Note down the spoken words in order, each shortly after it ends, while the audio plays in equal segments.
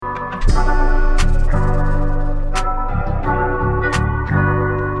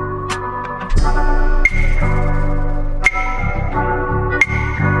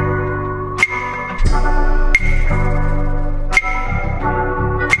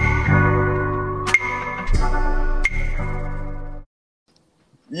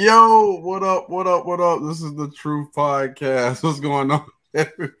Yo, what up? What up? What up? This is the Truth Podcast. What's going on?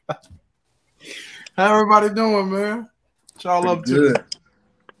 How everybody doing, man? What y'all Pretty up to? good.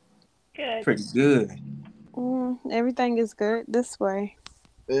 Good. Pretty good. Everything is good this way.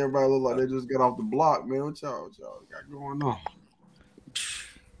 Everybody look like they just got off the block, man. What y'all got going on?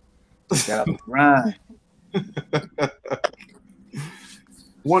 Got up the grind.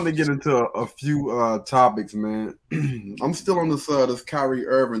 Wanted to get into a few topics, man. I'm still on this Kyrie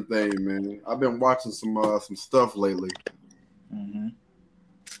Irving thing, man. I've been watching some stuff lately. Mm-hmm.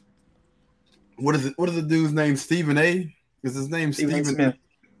 What is it? What is the dude's name? Stephen A. Is his name Stephen Stephen? Smith.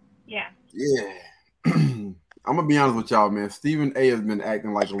 Yeah. Yeah. I'm gonna be honest with y'all, man. Stephen A has been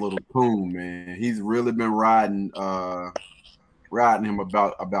acting like a little coon, man. He's really been riding him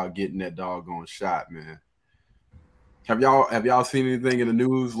about getting that doggone shot, man. Have y'all seen anything in the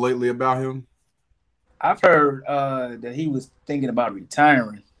news lately about him? I've heard that he was thinking about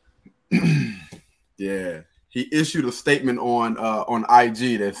retiring. Yeah. He issued a statement on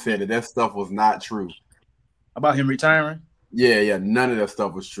IG that said that stuff was not true. About him retiring? Yeah, none of that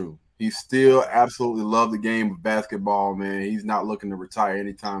stuff was true. He still absolutely loved the game of basketball, man. He's not looking to retire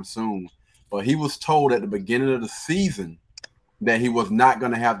anytime soon. But he was told at the beginning of the season that he was not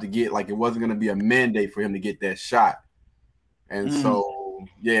going to have to get, like, it wasn't going to be a mandate for him to get that shot. And so,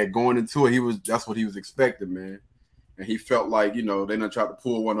 yeah, going into it, that's what he was expecting, man. And he felt like, they done tried to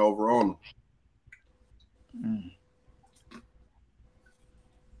pull one over on him.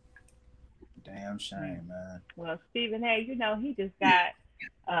 Damn shame, man. Well, Stephen A., he just got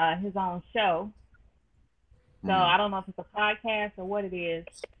his own show. So I don't know if it's a podcast or what it is.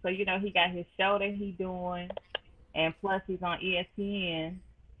 So, he got his show that he's doing, and plus he's on ESPN.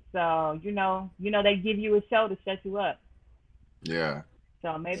 So, they give you a show to shut you up. Yeah.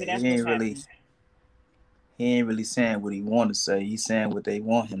 So maybe Yeah, that's what's happening. He ain't really saying what he want to say. He's saying what they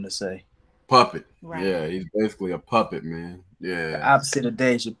want him to say. Puppet. Right. Yeah, he's basically a puppet, man. The Yeah. opposite of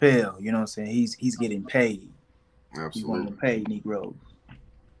Dave Chappelle. You know what I'm saying? He's getting paid. He's one of Absolutely. the paid Negroes.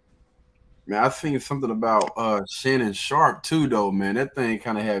 Man, I seen something about Shannon Sharp too, though, man. That thing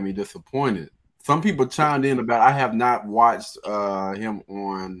kind of had me disappointed. Some people chimed in about I have not watched him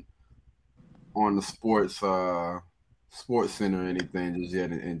on the sports center or anything just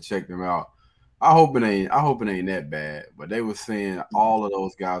yet and checked him out. I hope it ain't that bad. But they were saying all of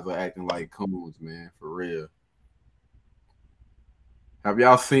those guys are acting like coons, man, for real. Have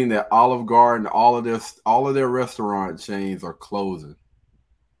y'all seen that Olive Garden, all of their restaurant chains are closing?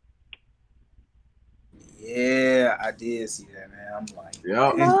 Yeah, I did see that, man. I'm like,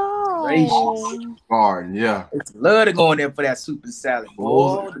 Yep. No. Garden, yeah. it's love to go in there for that super salad.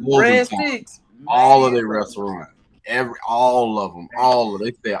 Oh, the breadsticks. All of their restaurants. All of them.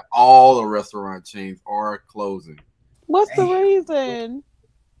 They say all the restaurant chains are closing. What's the reason?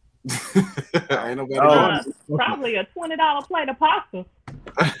 Ain't nobody Probably a $20 plate of pasta.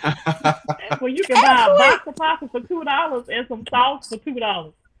 Well, you can buy a box of pasta for $2 and some sauce for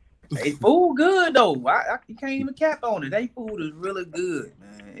 $2. They food good though. You can't even cap on it. They food is really good,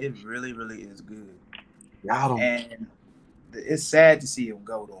 man. It really, really is good. Got 'em. And it's sad to see him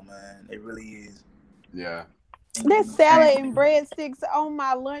go though, man. It really is. Yeah. That salad and breadsticks on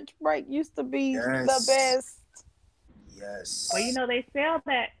my lunch break used to be the best. Yes. Well, they sell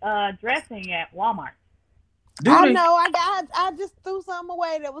that dressing at Walmart. I know. I just threw something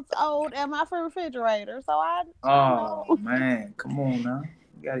away that was old in my refrigerator. So I Oh man, come on now.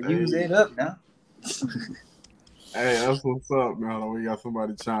 You gotta use it up now. Hey, that's what's up, man. We got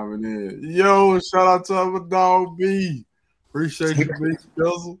somebody chiming in. Yo, shout out to our dog B. Appreciate you, B.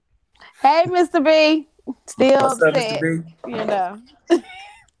 Stizzle. Hey, Mr. B. Still What's up, upset. Mr. B?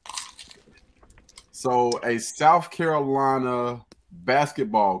 So, a South Carolina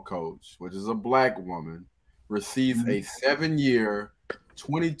basketball coach, which is a black woman, receives a 7-year,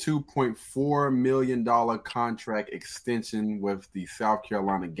 $22.4 million contract extension with the South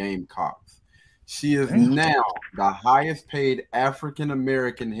Carolina Gamecocks. She is now the highest paid African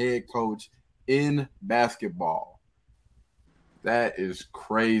American head coach in basketball. That is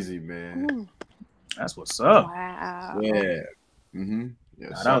crazy, man. That's what's up. Wow. Yeah. Mm-hmm. Yeah,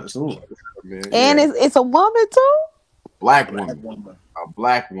 shout out to her. Man. And it's a woman too? Black woman. A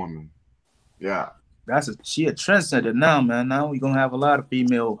black woman. Yeah. She a trendsetter now, man. Now we gonna have a lot of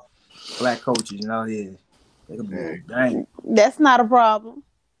female black coaches out here. They can be dang. That's not a problem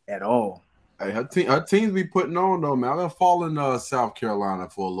at all. Hey, her teams be putting on though, man. I've been following South Carolina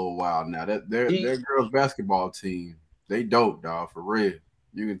for a little while now. That their girls basketball team, they dope, dog, for real.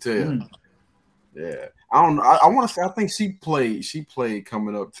 You can tell. Yeah. I don't know. I want to say I think she played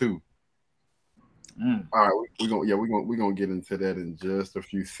coming up too. All right, we're gonna get into that in just a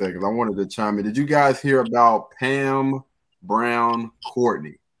few seconds. I wanted to chime in. Did you guys hear about Pam Brown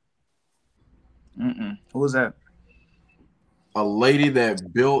Courtney? Who was that? A lady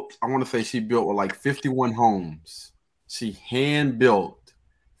that built, I want to say she built like 51 homes. She hand built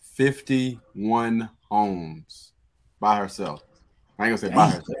 51 homes by herself. I ain't gonna say by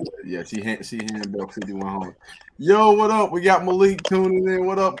herself. Yeah, she hand built 51 homes. Yo, what up? We got Malik tuning in.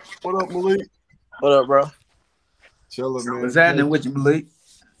 What up? What up, Malik? What up, bro? Chilling, man. What's happening with you, Malik?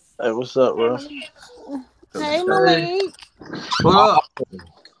 Hey, what's up, bro? Hey, Malik. What up?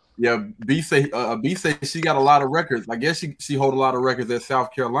 Yeah, B say she got a lot of records. I guess she hold a lot of records at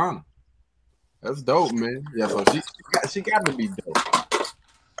South Carolina. That's dope, man. Yeah, so she got to be dope.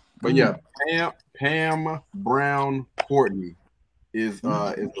 But yeah, Pam Brown Courtney is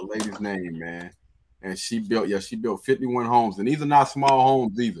the lady's name, man. And she built 51 homes, and these are not small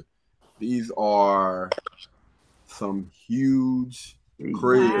homes either. These are some huge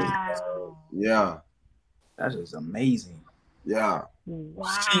cribs. Wow. Yeah, That is amazing. yeah.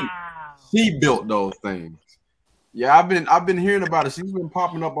 Wow. She built those things. Yeah, I've been hearing about it. She's been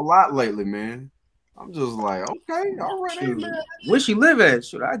popping up a lot lately, man. I'm just like, okay, all right, Shoot. man. Where she live at?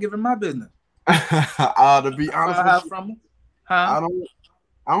 Should I give her my business? To be honest with you, from her? Huh?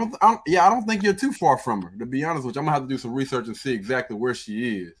 I don't think you're too far from her. To be honest with you, I'm gonna have to do some research and see exactly where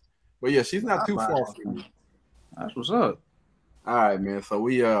she is. But yeah, she's not too far from you. That's what's up. All right, man. So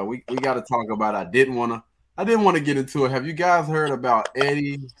we got to talk about. I didn't want to get into it. Have you guys heard about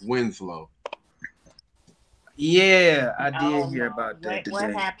Eddie Winslow? Yeah, I did hear about that today.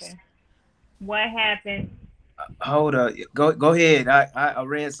 What happened? What happened? Hold up. Go ahead. I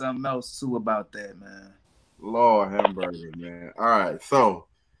read something else too about that, man. Lord hamburger, man. All right,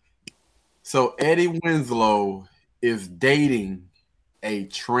 so Eddie Winslow is dating a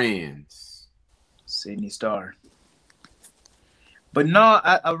trans Sydney Star. But no,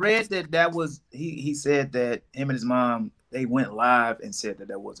 I read that was he said that him and his mom, they went live and said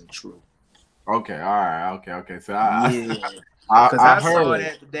that wasn't true. Okay, all right, okay. So I saw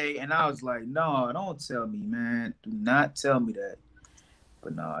that today and I was like, no, don't tell me, man. Do not tell me that.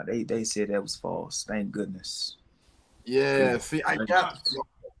 But no, they said that was false. Thank goodness. Yeah, see, I got.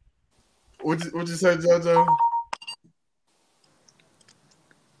 What'd you say, JoJo?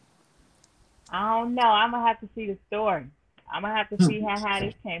 I don't know. I'm gonna have to see the story. I'm gonna have to see how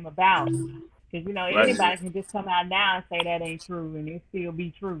this came about. Because anybody can just come out now and say that ain't true, and it still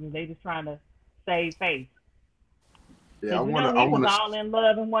be true. They just trying to save face. Yeah, he was all in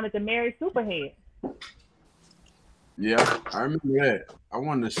love and wanted to marry Superhead. Yeah, I remember that. I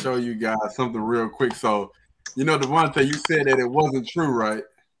wanted to show you guys something real quick. So, Devontae, you said that it wasn't true, right?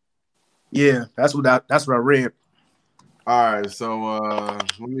 Yeah, that's what I read. All right, so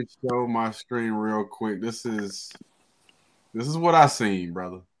let me show my screen real quick. This is what I seen,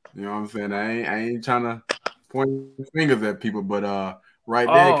 brother. You know what I'm saying? I ain't trying to point fingers at people, but right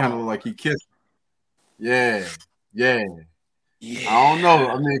there, it kind of looked like he kissed. Yeah. I don't know.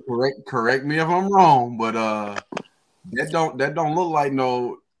 I mean, correct me if I'm wrong, but that don't look like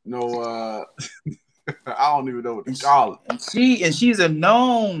no. I don't even know what to call it. And she's a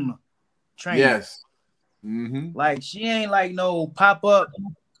known trainer. Yes. Mm-hmm. Like she ain't like no pop-up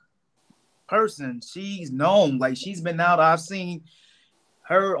person. She's known. Like she's been out. I've seen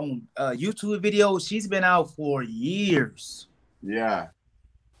her on YouTube videos. She's been out for years. Yeah.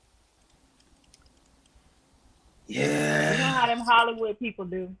 Yeah. You know how them Hollywood people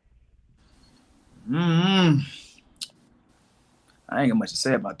do. I ain't got much to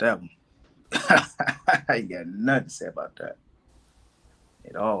say about that one. I ain't got nothing to say about that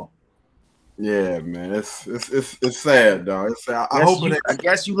at all. Yeah, man, it's sad, dog. It's sad. I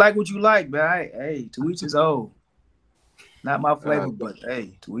guess you like what you like, but hey, to each his own. Not my flavor, but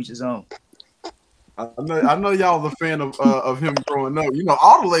hey, to each his own. I know y'all was a fan of him growing up.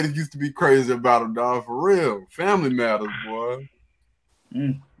 All the ladies used to be crazy about him, dog. For real, Family Matters, boy.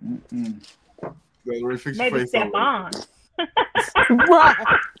 Maybe Stefan. Right.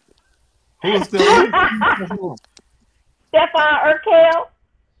 Who is Stefan? Stefan Urkel.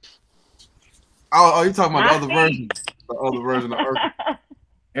 Oh, you talking about the other version? The other version of Urkel.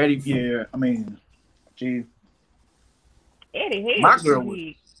 Eddie, yeah. I mean, gee. Eddie, my girl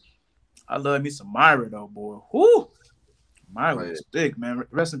was. I love me some Myra though, boy. Whoo! Myra was thick, man.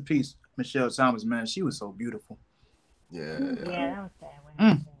 Rest in peace, Michelle Thomas, man. She was so beautiful. Yeah, that was sad.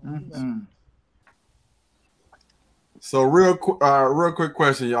 So real quick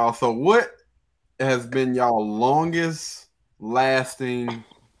question, y'all. So what has been y'all longest lasting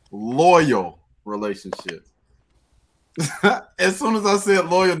loyal relationship? As soon as I said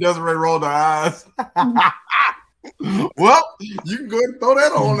loyal, Desiree rolled her eyes. Well, you can go ahead and throw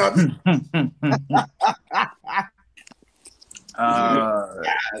that on out.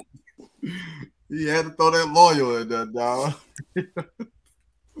 You had to throw that loyal in there, dog.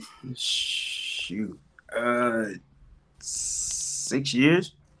 Shoot. 6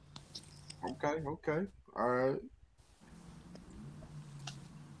 years. Okay. All right.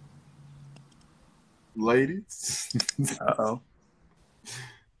 Ladies. Uh-oh.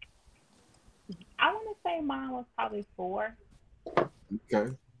 I want to say mine was probably 4.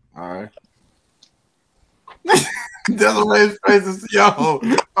 Okay. All right. Desiree's face is, yo,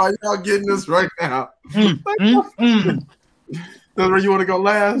 are y'all getting this right now? Desiree, you want to go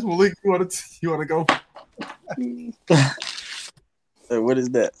last? Malik, you want to go? Hey, what is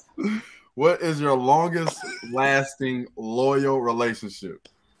that? What is your longest lasting loyal relationship?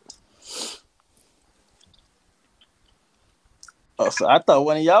 Oh, so I thought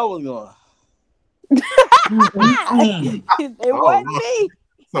one of y'all was going. It wasn't me.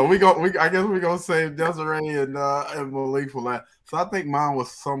 So I guess we're gonna save Desiree and Malik for last. So I think mine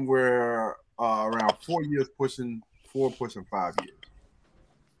was somewhere around 4 years, pushing 5 years.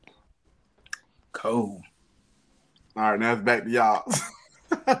 Cool. All right, now it's back to y'all.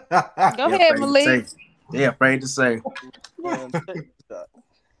 Go ahead, Malik. They're afraid to say. Man, take a shot.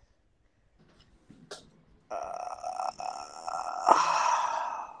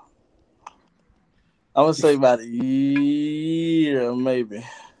 I'm gonna say about a year, maybe.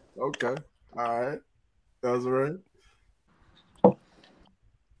 Okay. All right. Desiree.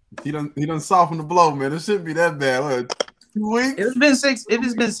 He done soften the blow, man. It shouldn't be that bad. What, 2 weeks? If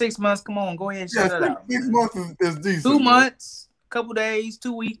it's been 6 months, come on, go ahead and shout it out. 6 months is decent. 2 months, couple days,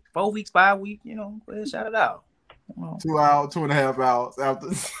 2 weeks, 4 weeks, 5 weeks. Go ahead and shout it out. 2 hours, 2.5 hours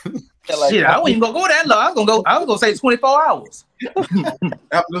after. Shit, I wasn't even gonna go that low. I was gonna say 24 hours.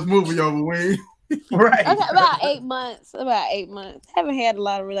 After this movie over, Wayne. Right. Okay, about 8 months. Haven't had a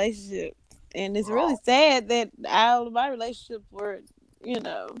lot of relationships, and it's really sad that all of my relationships were,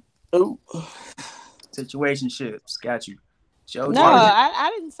 Ooh. Situationships. Got you. No, I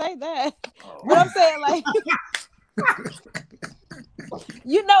didn't say that. Oh. But I'm saying, like,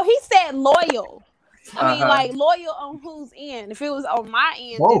 he said loyal. I mean, like, loyal on whose end? If it was on my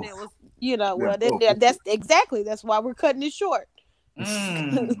end, Both. then it was, that's why we're cutting it short.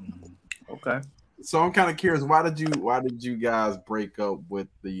 Okay. So I'm kind of curious, why did you guys break up with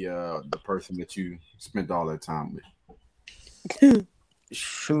the person that you spent all that time with?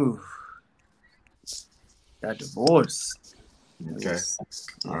 Shoo. Got divorced. Okay.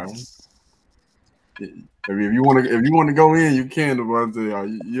 All right. If you want to go in, you can. But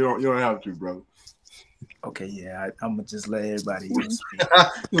you don't have to, brother. Okay, yeah, I'm gonna just let everybody else speak.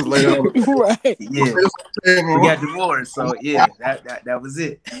 Just lay it on. Right. Yeah, we got divorced, so yeah, that was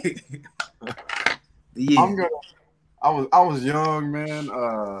it. Yeah. I was young, man.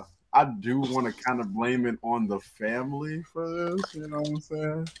 I do want to kind of blame it on the family for this. You know what I'm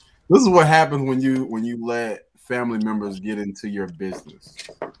saying? This is what happens when you let family members get into your business.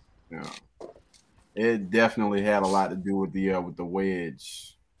 It definitely had a lot to do with the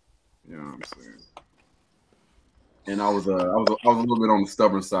wedge. You know what I'm saying? And I was a little bit on the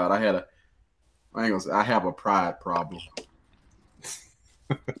stubborn side. I have a pride problem.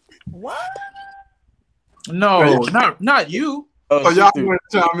 What? No, not you. Oh, y'all want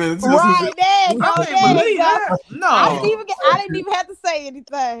to chime in? Right there. I can't believe that. No. I didn't even have to say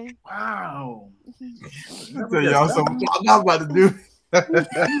anything. Wow. Tell y'all something I'm about to do.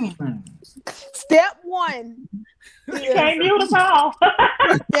 Step 1. You can't mute us all.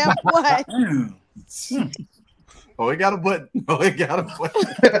 Step 1. Oh, it got a button.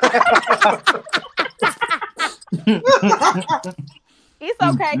 It's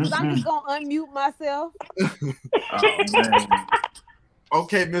okay, because I'm just going to unmute myself. Oh, man.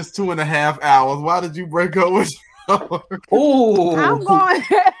 Okay, Miss 2.5 hours. Why did you break up with her? Oh, I'm going.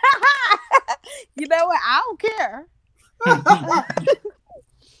 You know what? I don't care.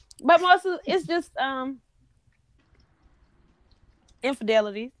 But most of it's just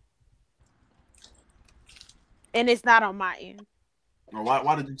infidelity, and it's not on my end.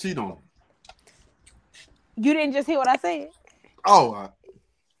 Why did you cheat on him? You didn't just hear what I said. Oh,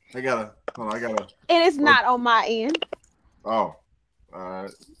 I gotta. And it's not on my end. Oh, all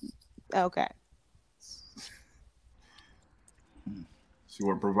right. Okay. She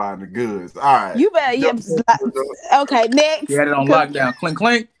wasn't providing the goods. All right. You better. Okay, next. you had it on lockdown. Clink,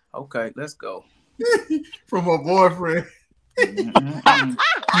 clink. Okay, let's go. From her boyfriend.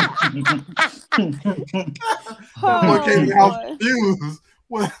 Oh, Boy came out confused.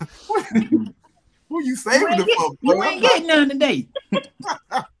 What Who you saving it for? You ain't getting none today.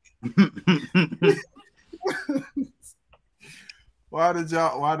 Why did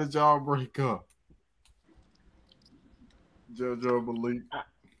y'all break up? JoJo Malik. I'm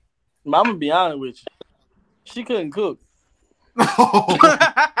gonna be honest with you. She couldn't cook. I'm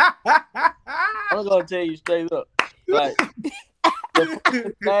gonna tell you straight up. Like, the food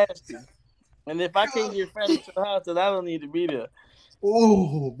is nasty. And if I can't get friends to the house, then I don't need to be there.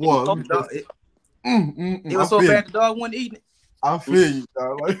 Oh boy. It was so bad the dog wasn't eating it. I feel you,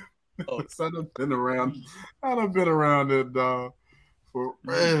 dog. Like, I done been around that dog. For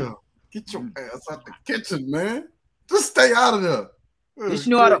real. Get your ass out the kitchen, man. Just stay out of there. Did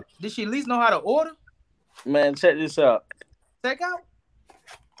she at least know how to order? Man, check this out. Check out?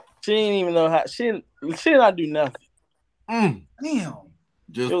 She didn't even know how. She not do nothing. Damn.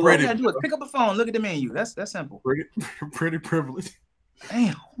 Just All pretty. you gotta do is pick up a phone, look at the menu. That's simple. Pretty privileged.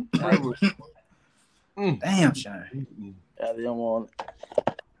 Damn. Damn, Shane. Yeah, they don't want it.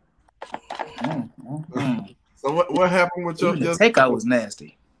 So what happened with your takeout was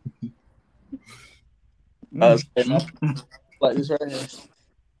nasty. Like this right here.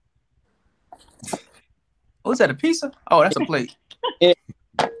 Oh, is that a pizza? Oh, that's a plate.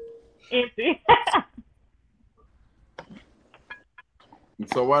 Empty.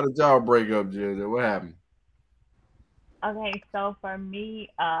 So why did y'all break up, JJ? What happened? Okay, so for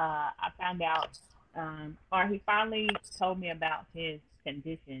me, I found out, or he finally told me about his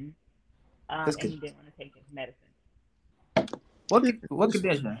condition, and he didn't want to take his medicine. What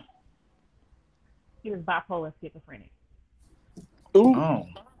condition? He was bipolar schizophrenic. Ooh. Oh,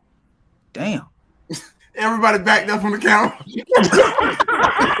 damn. Everybody backed up on the camera.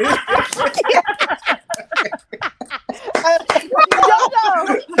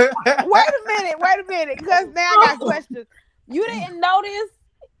 JoJo, wait a minute, because now I got questions. You didn't know this?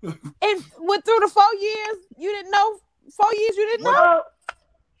 And went through the 4 years? You didn't know? 4 years you didn't know?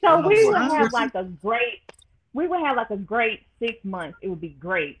 So we would have like a great 6 months. It would be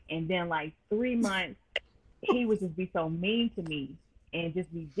great. And then like 3 months, he would just be so mean to me and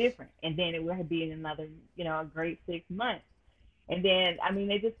just be different. And then it would be another, a great 6 months. And then, I mean,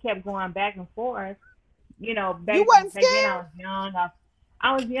 they just kept going back and forth. Back then I was young.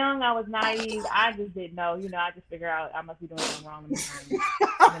 I was young. I was naive. I just didn't know. I just figured out I must be doing something wrong.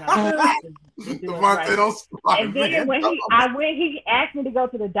 And then when he asked me to go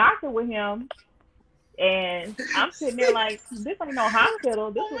to the doctor with him, and I'm sitting there like, this ain't no hospital.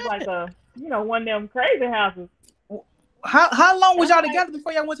 This is like a, one of them crazy houses. How long was y'all together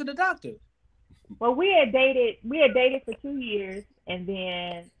before y'all went to the doctor? Well, we had dated for 2 years, and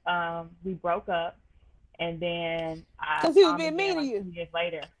then we broke up. And then because he was being mean to you. 2 years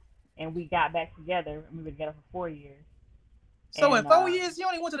later, and we got back together. And we were together for 4 years. So in 4 years, you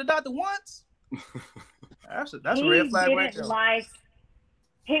only went to the doctor once? That's a red flag right there.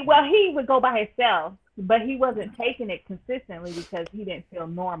 He would go by himself, but he wasn't taking it consistently because he didn't feel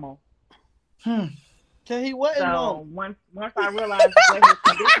normal. So he wasn't normal. Once I realized what his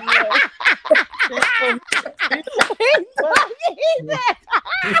condition was.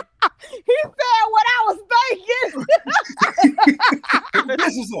 He said what I was thinking.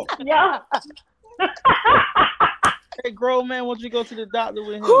 Yeah. Hey, grown man, won't you go to the doctor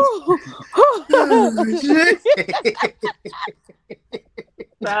with him?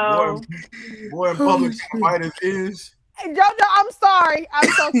 So, boy in public bite his ears. Hey, JoJo, I'm sorry. I'm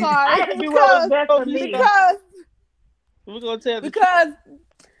so sorry. I had to do what was best for me. We're gonna tell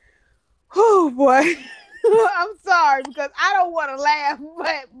oh boy. I'm sorry because I don't want to laugh,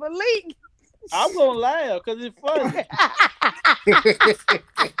 but Malik. I'm gonna laugh because it's funny.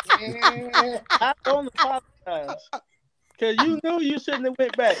 I don't apologize because you knew you shouldn't have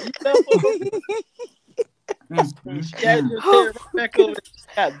went back. She had to right back over and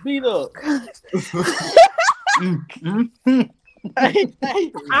got beat up.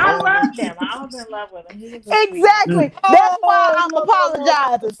 I loved him. I was in love with him. Exactly. That's why I'm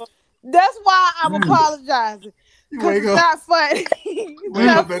apologizing. That's why I'm apologizing. Because it's not funny. You wake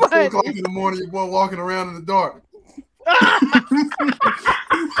up at 2 o'clock in the morning, your boy walking around in the dark.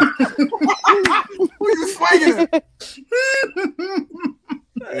 Who you swinging at?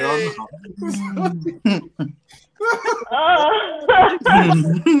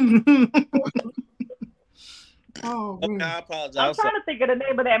 Oh, okay, I apologize. I'm trying to think of the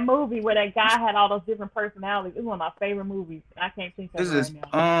name of that movie where that guy had all those different personalities. It's one of my favorite movies. I can't think of it right now.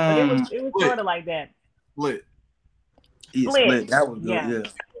 But it was sort of like that. Split. Split. That was good.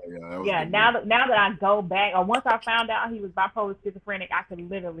 Yeah. Now that I go back, or once I found out he was bipolar schizophrenic, I could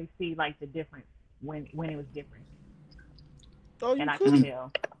literally see like the difference when it was different. Oh, you and I could. can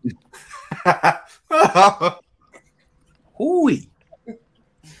tell. Hooey.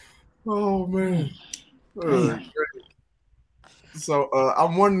 Oh man. Man. So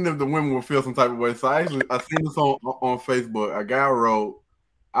I'm wondering if the women will feel some type of way. So I seen this on Facebook. A guy wrote,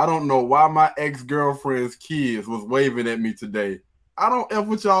 "I don't know why my ex-girlfriend's kids was waving at me today. I don't F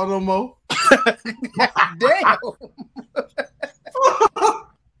with y'all no more." Damn.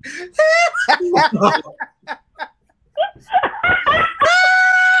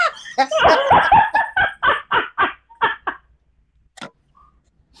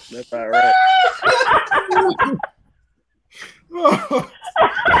 That's all right.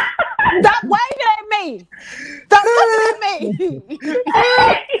 Stop waving at me. Stop looking at me.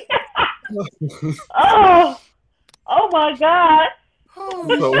 Oh my God.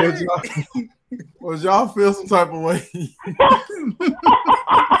 So would y'all feel some type of way?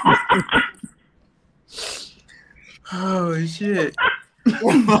 Oh shit. He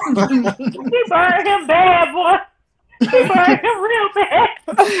burned him bad, boy. He burned him real bad.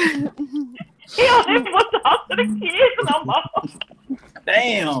 He don't even want to talk to the kids no more.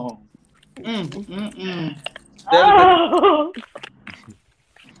 Damn. Oh,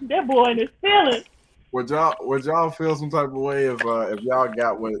 that boy in his feelings. Would y'all feel some type of way if y'all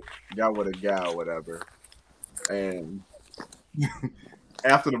got with a guy or whatever, and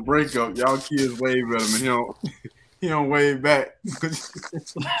after the breakup, y'all kids wave at him and he don't wave back?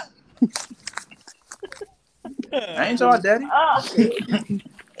 I ain't your daddy.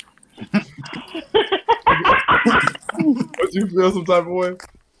 Would you feel some type of way?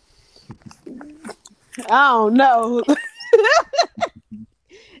 I don't know.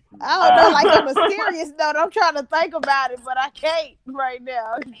 I don't know. Like on a serious note, I'm trying to think about it, but I can't right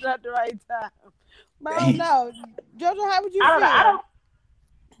now. It's not the right time. But I don't know. Jojo, how would you feel?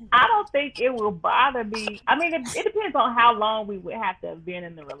 I don't think it will bother me. I mean, it depends on how long we would have to have been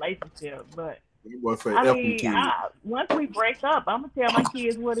in the relationship. But I mean, once we break up, I'm gonna tell my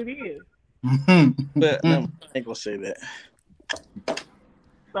kids what it is. But no, I ain't gonna say that.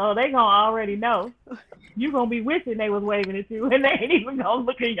 So they gonna already know. You gonna be wishing they was waving at you, and they ain't even gonna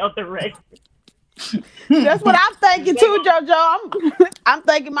look in your direction. That's what I'm thinking too, JoJo. I'm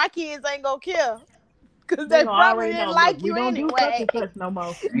thinking my kids ain't gonna care because they probably didn't like you anyway. No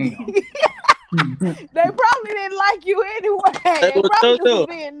more. They probably didn't like you anyway. They probably just was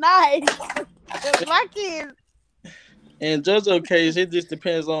being nice. My kids. In JoJo's case, it just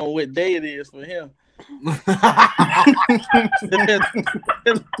depends on what day it is for him.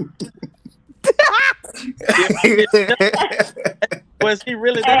 Was he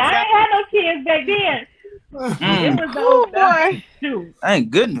really? Hey, I ain't had no kids back then. It was those guys. Thank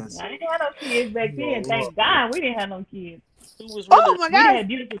goodness. I didn't have no kids back then. Thank God we didn't have no kids. Really, oh my God, we had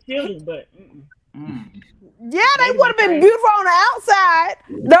beautiful children, but. Yeah, they would have been beautiful on the outside.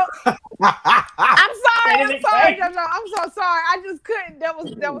 No, I'm sorry, JoJo. I'm so sorry. I just couldn't. That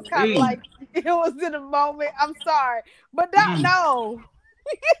was kind of like it was in a moment. I'm sorry, but no.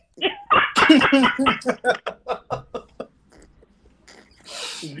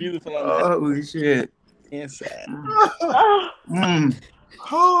 Beautiful on oh shit. Inside.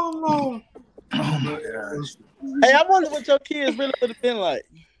 Oh Lord. Oh my gosh. Hey, I wonder what your kids really would have been like.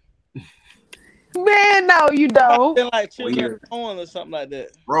 Man, no, you don't. Been like children or something like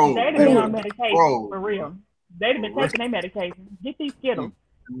that. Bro, they'd have been on medication for real. They'd have been taking their medication. Get these Skittles.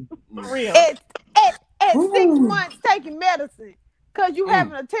 For real. At 6 months taking medicine because you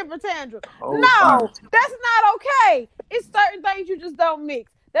having a temper tantrum. No, that's not okay. It's certain things you just don't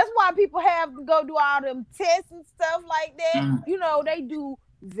mix. That's why people have to go do all them tests and stuff like that. You know, they do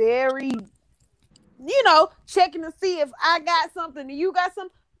very, checking to see if I got something and you got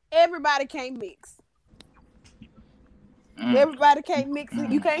something. Everybody can't mix. Everybody can't mix it.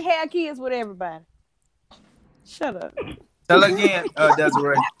 You can't have kids with everybody. Shut up. Tell again,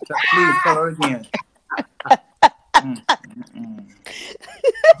 Desiree. Please tell her again.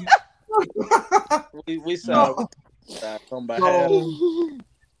 We saw.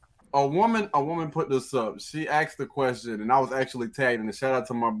 A woman put this up. She asked the question, and I was actually tagged. And shout out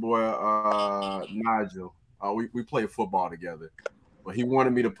to my boy Nigel. We play football together, but he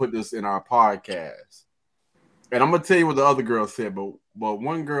wanted me to put this in our podcast. And I'm gonna tell you what the other girl said. But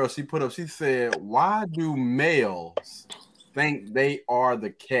one girl she put up. She said, "Why do males think they are the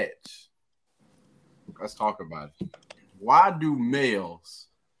catch?" Let's talk about it. Why do males?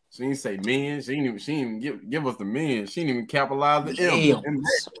 She didn't say men. She didn't even give us the men. She didn't even capitalize the M.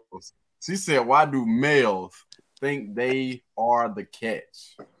 She said, "Why do males think they are the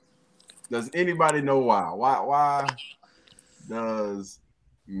catch?" Does anybody know why? Why does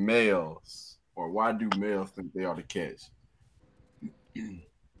males or why do males think they are the catch?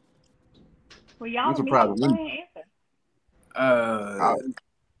 Well, y'all I'm surprised men, go women. ahead and answer.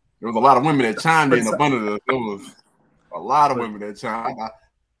 There was a lot of women that chimed in up under the. There was a lot of women that chimed.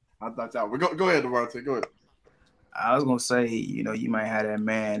 I thought y'all. Go ahead, Devontae. Go ahead. I was gonna say, you might have that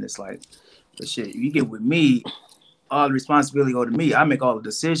man. It's like, but shit, you get with me, all the responsibility go to me. I make all the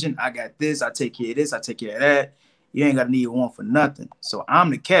decision. I got this. I take care of this. I take care of that. You ain't gotta need a one for nothing. So I'm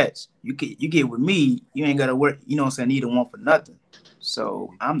the catch. You get with me. You ain't gotta work. You know what I'm saying? Need a one for nothing.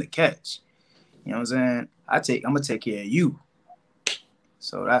 So I'm the catch. You know what I'm saying? I'm gonna take care of you.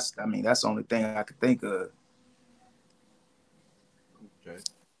 So that's the only thing I could think of. Okay.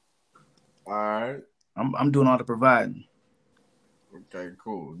 All right. I'm doing all the providing. Okay,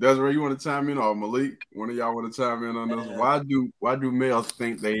 cool. Desiree, you want to chime in, or Malik? One of y'all want to chime in on this? Why do males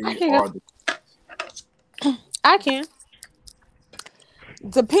think they are the? I can.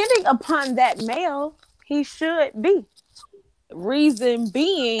 Depending upon that male, he should be. Reason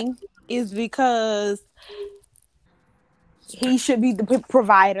being is because he should be the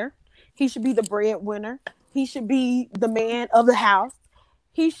provider. He should be the breadwinner. He should be the man of the house.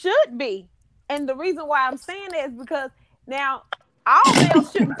 He should be. And the reason why I'm saying that is because now all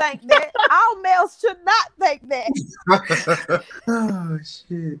males shouldn't think that. All males should not think that. Oh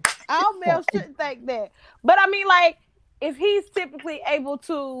shit. All males shouldn't think that. But I mean, like, if he's typically able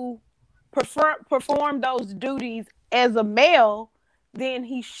to perform those duties as a male, then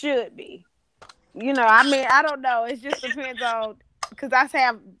he should be. I mean, I don't know. It just depends on, because I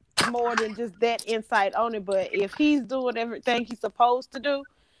have more than just that insight on it. But if he's doing everything he's supposed to do,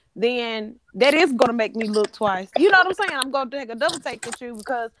 then that is going to make me look twice. You know what I'm saying? I'm going to take a double take with you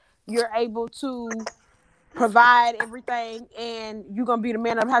because you're able to provide everything and you're going to be the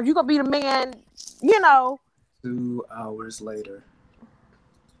man of the house. You're going to be the man, 2 hours later.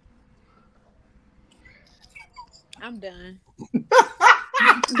 I'm done.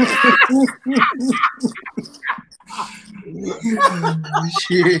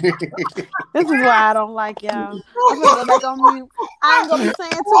 This is why I don't like y'all. I'm gonna go back on mute. I ain't gonna be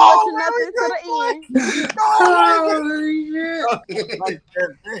saying too much or nothing to the end.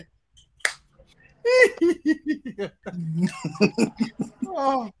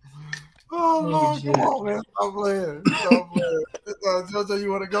 Oh Lord, come on, man. Stop playing. Jojo,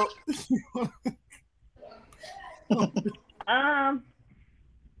 you want to go?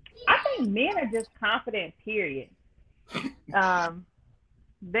 I think men are just confident, period.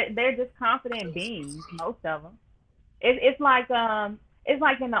 They're just confident beings, most of them. It's like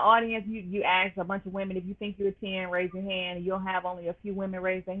in the audience, you ask a bunch of women, if you think you're a 10, raise your hand, and you'll have only a few women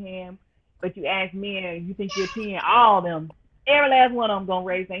raise their hand. But you ask men, you think you're a 10, all of them, every last one of them gonna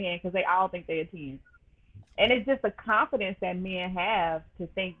raise their hand because they all think they're a 10. And it's just a confidence that men have to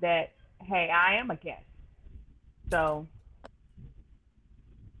think that, hey, I am a catch. So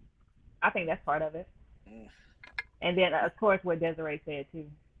I think that's part of it. And then, of course, what Desiree said, too.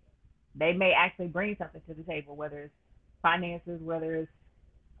 They may actually bring something to the table, whether it's finances, whether it's,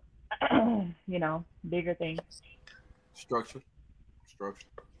 bigger things. Structure.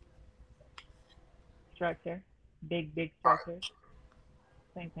 Big structure.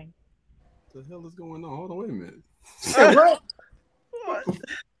 Same thing. What the hell is going on? Hold on, wait a minute. Hey, what?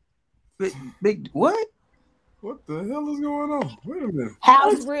 Big what? What the hell is going on? Wait a minute.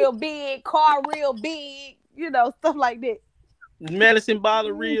 House real big, car real big, stuff like that. Medicine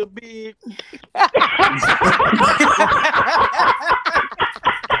bottle real big.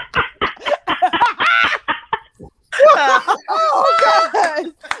 Oh God!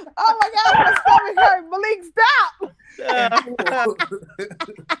 Oh my God! My stomach hurt. Malik, stop!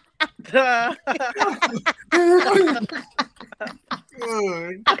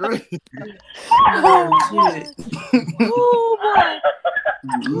 Good, great. Oh shit! Oh boy!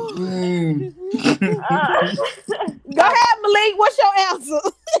 Go ahead, Malik. What's your answer?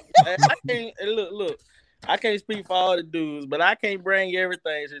 Look. I can't speak for all the dudes, but I can't bring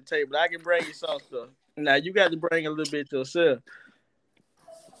everything to the table. I can bring you some stuff. Now you got to bring a little bit yourself.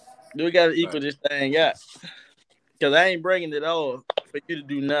 We got to equal this thing out. Because I ain't bringing it all for you to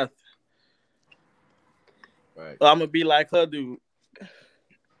do nothing. Right. I'm going to be like her dude.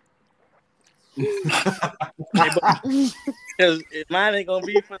 Because mine ain't going to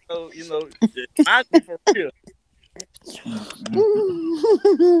be for mine be for real.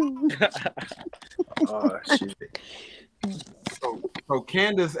 Oh shit. So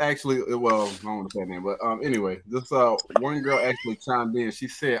Candace actually, well, I don't want to say that name, but anyway, this one girl actually chimed in. She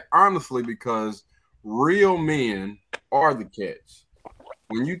said, honestly, because real men are the catch.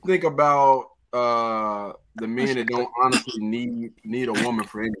 When you think about the men that don't honestly need a woman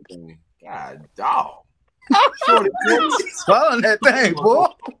for anything, God dog. Shorty, Swallowing that thing, boy.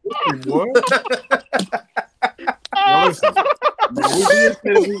 Well, listen,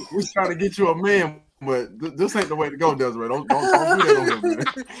 we trying to get you a man, but this ain't the way to go, Desiree. Don't do that on him,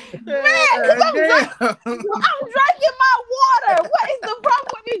 man. I'm drinking my water. What is the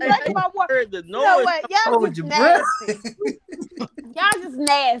problem with me drinking my water? You know what? Y'all just nasty. Y'all just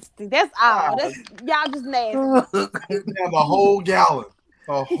nasty. That's all. Y'all just nasty. Have a whole gallon.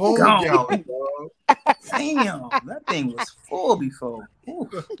 A whole gallon, dog. Damn, that thing was full before. Man,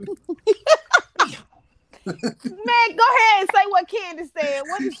 go ahead and say what Candace said.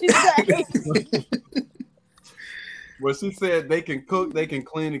 What did she say? Well, she said they can cook, they can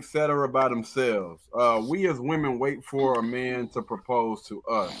clean, etc. by themselves. We as women wait for a man to propose to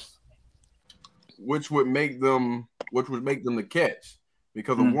us, which would make them the catch,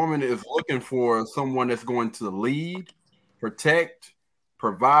 because a woman is looking for someone that's going to lead, protect,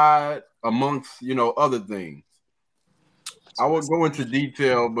 provide, amongst other things. I won't go into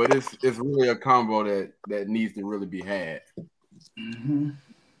detail, but it's really a combo that needs to really be had. Mm-hmm.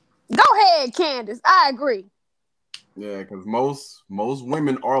 Go ahead, Candace. I agree. Yeah, because most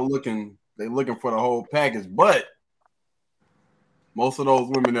women are looking for the whole package, but most of those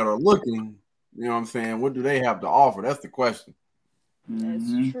women that are looking, you know what I'm saying, what do they have to offer? That's the question.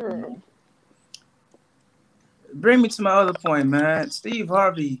 That's true. Bring me to my other point, man. Steve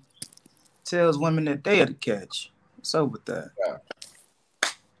Harvey tells women that they are the catch. What's up with that? Yeah.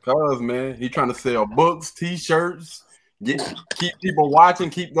 Cause man, he trying to sell books, T-shirts, keep people watching,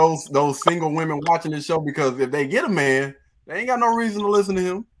 keep those single women watching the show, because if they get a man, they ain't got no reason to listen to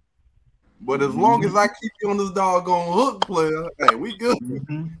him. But as long as I keep you on this doggone hook, player, hey, we good.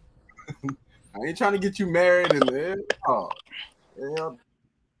 I ain't trying to get you married and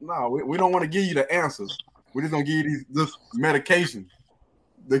no, we don't want to give you the answers. We're just gonna give you this medication.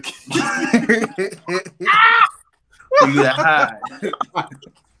 You got high.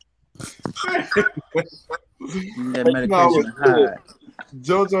 That medication high.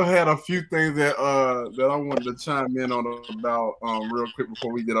 JoJo had a few things that I wanted to chime in on about real quick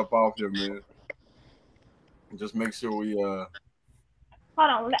before we get up off here, man. Just make sure we Hold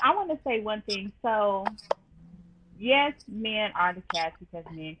on, I want to say one thing. So, yes, men are the catch because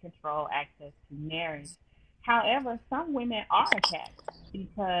men control access to marriage. However, some women are a catch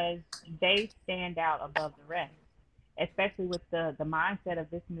because they stand out above the rest, especially with the mindset of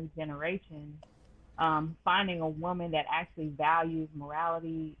this new generation. Finding a woman that actually values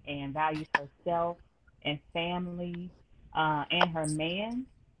morality and values herself and family and her man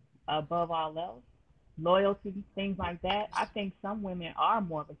above all else, loyalty, things like that. I think some women are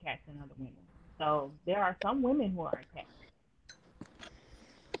more of a catch than other women. So there are some women who are a catch.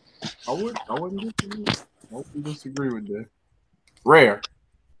 I wouldn't disagree with that. Rare.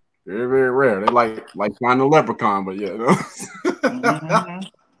 Very, very rare. They like finding a leprechaun, but yeah.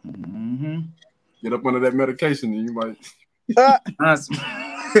 Get up under that medication and you might. But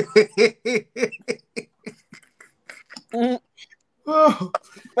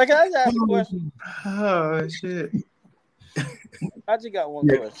can I just ask a question? Oh shit! I just got one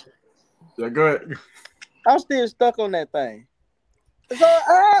question. Yeah, go ahead. I'm still stuck on that thing. So,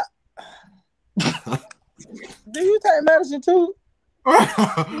 do you take medicine too? Why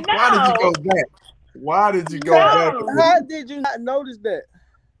did you go back? Why did you go back? How did you not notice that?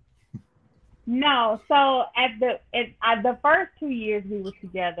 No, so at the first 2 years we were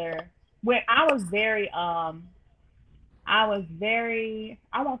together, when I was very I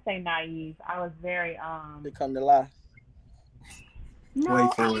won't say naive. I was very Become the lie. No,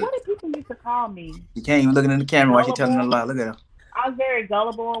 Wait for it. what did people used to call me? You can't even look in the camera while she's telling a lie. Look at her. I was very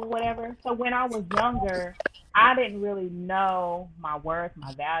gullible or whatever. So when I was younger, I didn't really know my worth,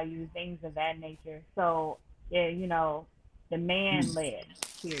 my values, things of that nature. So, yeah, the man led,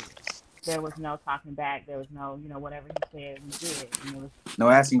 period. There was no talking back. There was no, whatever he said, we did. And it was no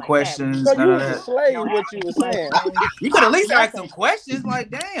asking like questions. So None you of was a that. slave, what you were saying. You could at least ask some questions.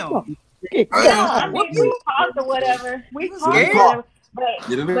 Like, damn. No, I mean, we talked or whatever. We talked or whatever. But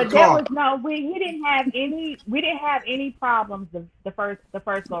there was we didn't have any problems the first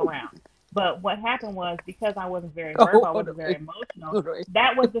go around. But what happened was, because I wasn't very verbal, I wasn't very emotional.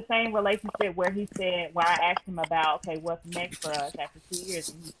 That was the same relationship where I asked him about, okay, what's next for us after 2 years,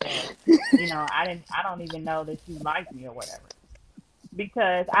 and he said, I don't even know that you like me or whatever,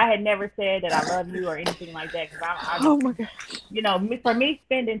 because I had never said that I love you or anything like that. Because oh my God, for me,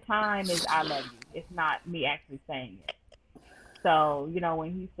 spending time is I love you. It's not me actually saying it. So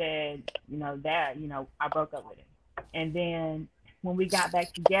when he said that, I broke up with him, and then when we got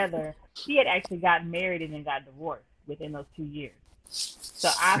back together, he had actually gotten married and then got divorced within those 2 years. So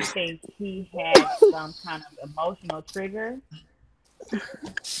I think he had some kind of emotional trigger.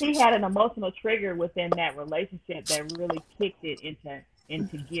 He had an emotional trigger within that relationship that really kicked it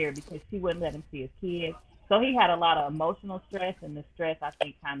into gear because she wouldn't let him see his kids. So he had a lot of emotional stress, and the stress I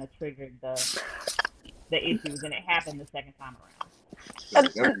think kind of triggered the issues, and it happened the second time around.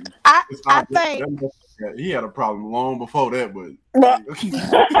 I think he had a problem long before that, but I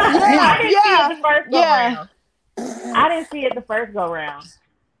didn't see it the first go round. I didn't see it the first go round.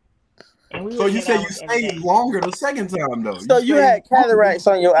 And so you say you stayed longer the second time though. So you had cataracts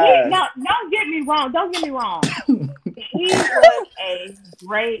on your eyes. No, don't get me wrong. He was a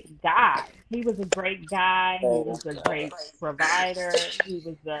great guy. He was a great guy. He was a great provider. He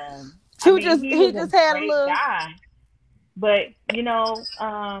was he just had a little guy. But you know,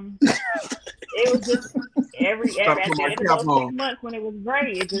 it was just every at the end of those 6 months when it was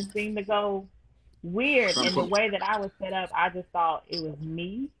great, it just seemed to go weird. And the way that I was set up, I just thought it was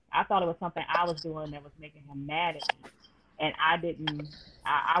me. I thought it was something I was doing that was making him mad at me. And I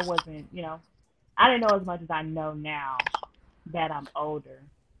wasn't, you know, I didn't know as much as I know now that I'm older,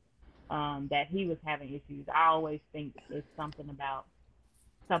 that he was having issues. I always think it's something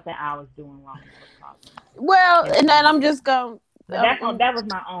I was doing wrong. Well, and then I'm just going. That was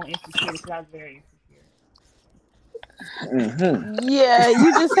my own insecurity because I was very insecure. Mm-hmm. Yeah,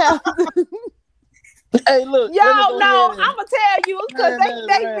 you just have to. Hey, look. Y'all know, I'm going to tell you because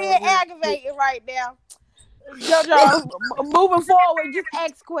they being aggravated right now. JoJo, moving forward, just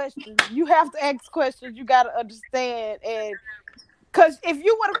ask questions. You have to ask questions. You got to understand. And because if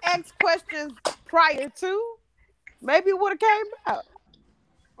you would have asked questions prior to, maybe it would have came out.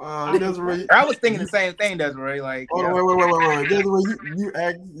 Desiree, I was thinking the same thing, Desiree. Like, wait. Desiree,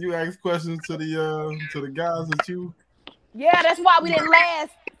 you asked questions to the guys that you. Yeah, that's why we didn't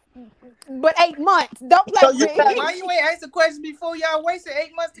last. But 8 months. Don't play me. Why you ain't asked the question before y'all wasted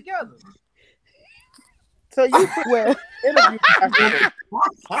 8 months together? So you well interview.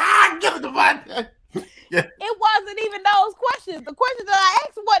 Give it to my. Yeah. It wasn't even those questions. The questions that I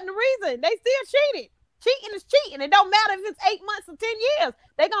asked wasn't the reason. They still cheated. Cheating is cheating. It don't matter if it's 8 months or 10 years.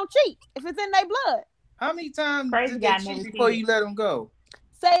 They gonna cheat if it's in their blood. How many times did they cheat before you let them go?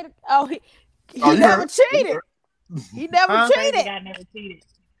 He never cheated. He never cheated. I never cheated.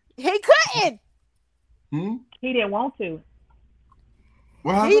 He couldn't. He didn't want to.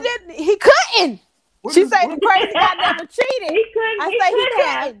 He didn't. He couldn't. She said the crazy guy never cheated. He couldn't. I say he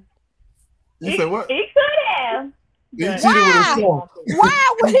couldn't. You said what? He could have. He cheated with himself.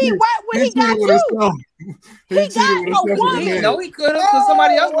 Why would he? Why would he got you? He got a woman. No, he could have, because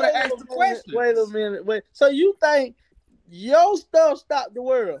somebody else would have asked the question. Wait a minute. Wait. So you think your stuff stopped the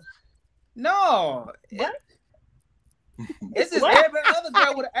world? No. It's just every other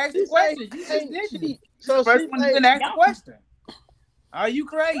girl would have asked the question. You just didn't. So first one didn't ask the question. Are you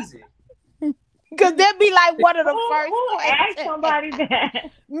crazy? Because that'd be like one of the first. Who asked somebody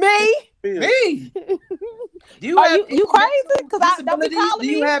that? Me. Do you crazy? Because I don't be calling me.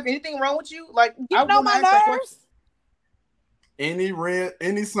 Do you have anything wrong with you? Like, you know my nerves.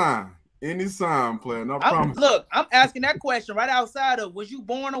 Any sign, player. No problem. Look, I'm asking that question right outside of: was you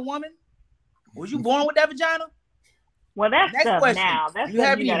born a woman? Was you born with that vagina? Well, that's Next stuff question. now. That's you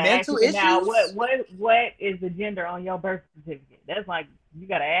have any mental issues? Now, what is the gender on your birth certificate? That's like you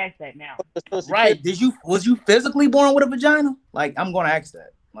got to ask that now. Right? Was you physically born with a vagina? Like, I'm gonna ask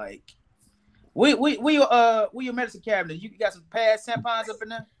that. Like, we your medicine cabinet. You got some past tampons up in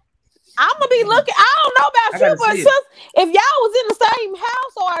there? I'm gonna be looking. I don't know about you, but sis, if y'all was in the same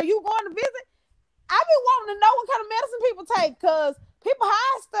house or are you going to visit, I be wanting to know what kind of medicine people take because people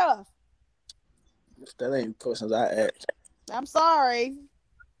hide stuff. That ain't questions I asked. I'm sorry.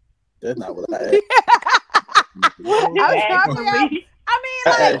 That's not what I asked.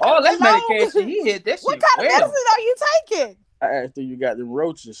 That's medication. He hit that shit. What kind of medicine are you taking? I asked if you got the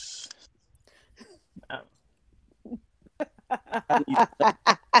roaches.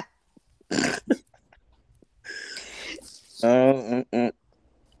 Man,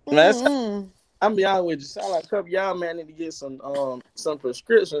 I'm be honest with you. Sound like a couple y'all man need to get some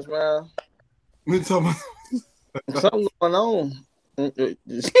prescriptions, man. Something going on.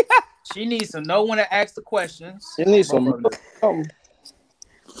 She needs to know when to ask the questions. She needs some.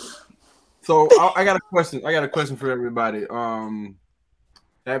 So I got a question. I got a question for everybody.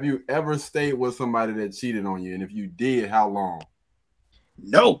 Have you ever stayed with somebody that cheated on you? And if you did, how long?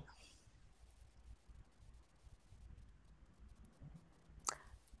 No.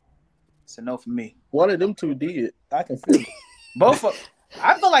 It's a no for me. One of them two did. I can feel it. Both of.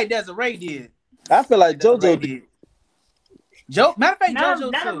 I feel like Desiree did. I feel like JoJo did. Matter of fact, none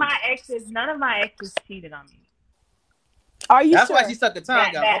of my exes cheated on me. Are you That's sure? why she sucked the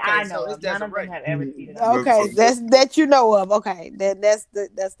tongue That out. I Okay, know so of. it's None of them Desiree. have ever cheated on me. Okay, that you know of. Okay, that's the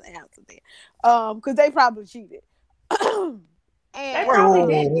answer then. Because they probably cheated. They And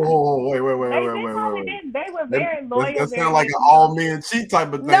probably didn't. Wait. They probably didn't. They were very loyal. That very sounds like an good all people. men cheat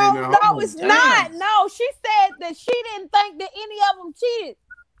type of thing. no, now. it's Damn. not. No, she said that she didn't think that any of them cheated.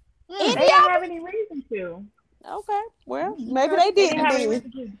 They didn't have any reason to. Okay, well, maybe They they didn't have any didn't.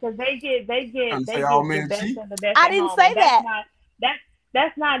 reason to because they get say all the men best cheat? and the best. I at didn't home. say And that.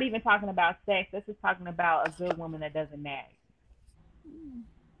 That's not even talking about sex. That's just talking about a good woman that doesn't nag.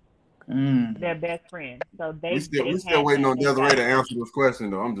 Their best friend. So we still waiting on Desiree to answer this question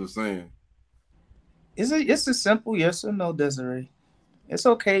though. I'm just saying. It's a simple yes or no, Desiree. It's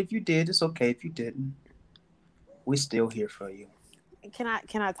okay if you did. It's okay if you didn't. We're still here for you. Can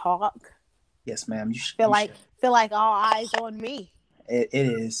I talk? Yes, ma'am. You should Feel like all eyes on me. It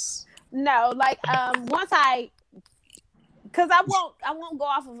is. No, like because I won't go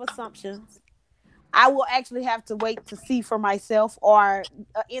off of assumptions. I will actually have to wait to see for myself or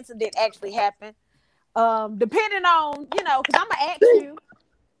an incident actually happen. Depending on, because I'm gonna ask you.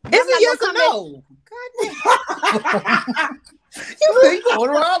 Is it yes or no? You going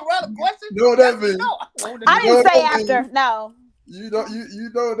around the question? You know what that means? I didn't say after. No. You know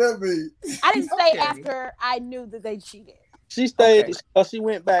what that means. I didn't say after I knew that they cheated. She stayed. Or she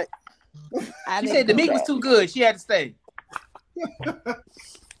went back. She said the meat was too good. She had to stay.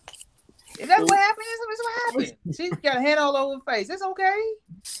 If that's what happened, that's what happened. She got a hand all over her face. It's okay.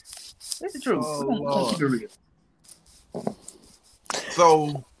 It's the truth. Oh, keep it real.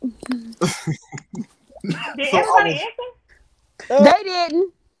 So, Did everybody answer? They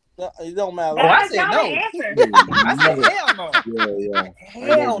didn't. It don't matter. Oh, I said no. I said hell no. Yeah.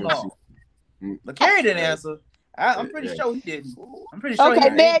 Hell no. But Carrie didn't answer. I'm pretty sure he didn't. I'm pretty sure. Okay,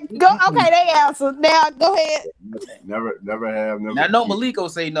 they answered. Now go ahead. Never have. Now I know Maliko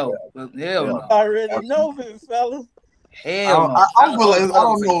say no. But hell no. I already know it, fella. Hell no. I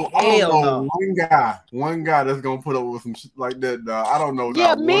don't know. Hell One guy that's gonna put up with some shit like that. I don't know.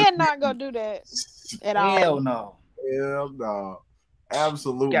 Yeah, men not gonna do that at all. Hell no. Hell no.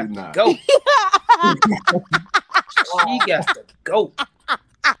 Absolutely not. Go. She got to go.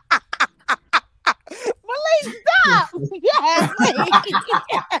 Malik, stop. Yes.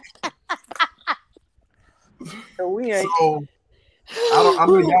 We ain't. So, I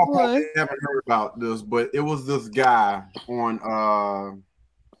know y'all probably haven't heard about this, but it was this guy on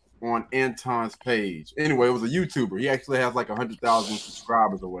Anton's page. Anyway, it was a YouTuber. He actually has like 100,000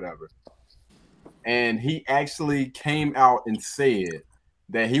 subscribers or whatever. And he actually came out and said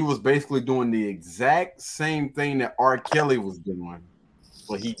that he was basically doing the exact same thing that R. Kelly was doing,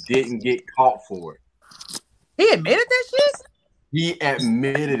 but he didn't get caught for it. He admitted that shit? He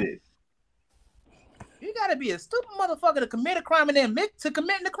admitted it. You gotta be a stupid motherfucker to commit a crime and then admit to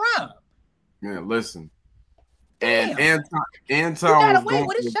committing the crime. Man, listen. Damn. And Anton you gotta was wait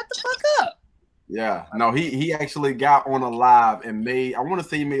with it. Shut the fuck up. Yeah, no, he actually got on a live and made, I want to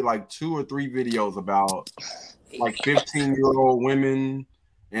say he made like 2 or 3 videos about like 15-year-old women.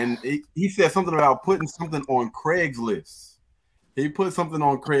 And he said something about putting something on Craigslist. He put something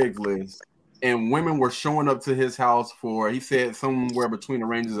on Craigslist and women were showing up to his house for, he said, somewhere between the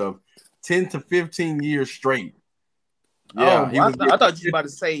ranges of 10 to 15 years straight. Yeah, I thought you were about to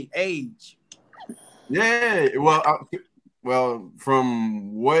say age. Yeah, well,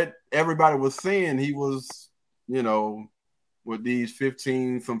 from what everybody was saying, he was, with these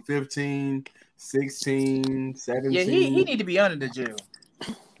 15, 16, 17. Yeah, he need to be under the jail.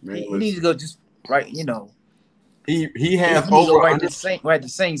 Man, he needs to go just right, He has he over right to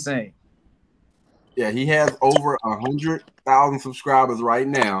sing. Yeah, he has over 100,000 subscribers right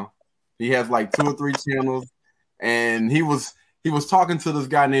now. He has like 2 or 3 channels, and he was talking to this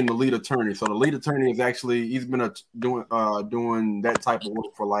guy named the lead attorney. So the lead attorney is actually, he's been doing that type of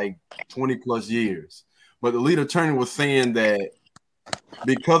work for like 20 plus years. But the lead attorney was saying that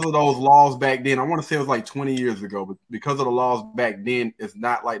because of those laws back then, I want to say it was like 20 years ago, but because of the laws back then, it's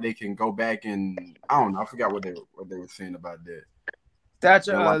not like they can go back and I don't know. I forgot what they were saying about that.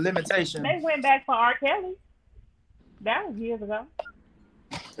 Statute of limitation. They went back for R. Kelly. That was years ago.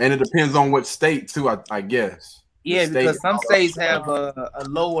 And it depends on what state too, I guess. Yeah, because some states have a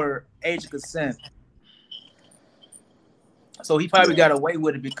lower age of consent. So he probably got away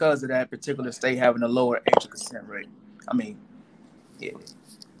with it because of that particular state having a lower age of consent rate. I mean, yeah.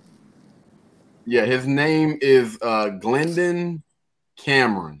 Yeah, his name is Glendon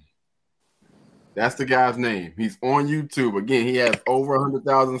Cameron. That's the guy's name. He's on YouTube. Again, he has over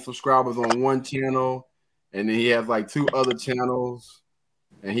 100,000 subscribers on one channel, and then he has like 2 other channels.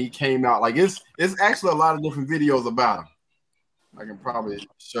 And he came out like it's actually a lot of different videos about him. I can probably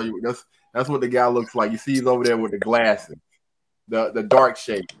show you. That's what the guy looks like. You see he's over there with the glasses, the dark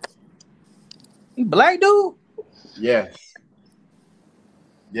shades. You black dude? Yes.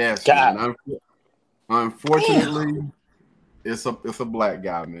 Yes, God. man. Unfortunately, it's a black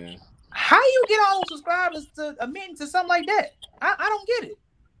guy, man. How you get all those subscribers to admit to something like that? I don't get it.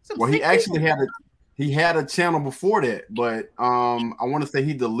 Well, he actually had a channel before that, but I want to say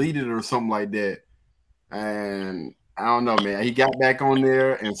he deleted it or something like that. And I don't know, man. He got back on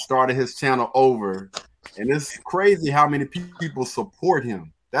there and started his channel over. And it's crazy how many people support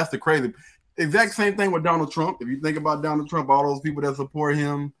him. That's the crazy. Exact same thing with Donald Trump. If you think about Donald Trump, all those people that support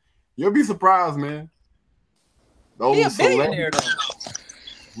him, you'll be surprised, man. He a billionaire,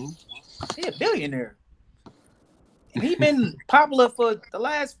 though. He a billionaire. And he been popular for the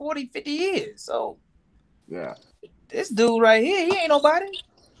last 40, 50 years. So, yeah. This dude right here, he ain't nobody.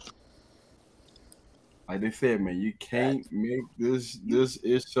 Like they said, man, you can't make this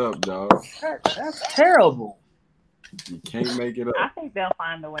ish up, dog. That's terrible. You can't make it up. I think they'll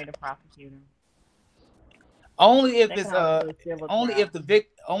find a way to prosecute him. Only if it's only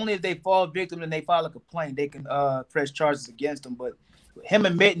if they fall victim and they file a complaint, they can press charges against them. But him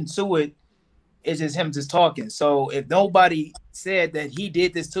admitting to it is just him just talking. So if nobody said that he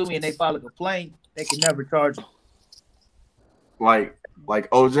did this to me and they file a complaint, they can never charge him. Like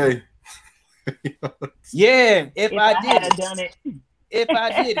OJ. Yeah, if I did had done it. If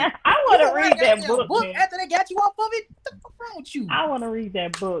I did it. I want to read that book after they got you off of it. What's wrong with you? I want to read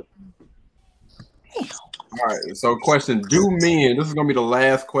that book. Damn. All right. So, question: do men? This is gonna be the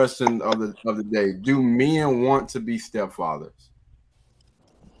last question of the day. Do men want to be stepfathers?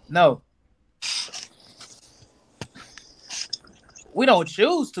 No. We don't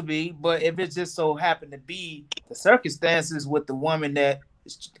choose to be, but if it just so happened to be the circumstances with the woman that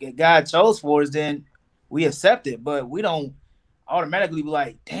God chose for us, then we accept it. But we don't automatically be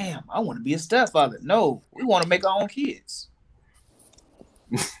like, damn, I want to be a stepfather. No, we want to make our own kids.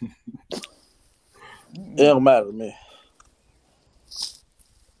 It don't matter to me.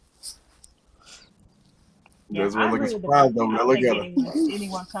 Yeah, That's what looking surprised though. Look at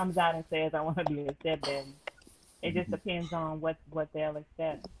anyone comes out and says I want to be a stepdaddy. It just depends on what they'll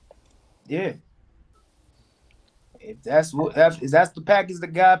accept. Yeah. If that's the package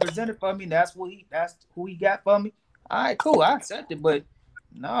that God presented for me, that's who he got for me. All right, cool. I accept it, but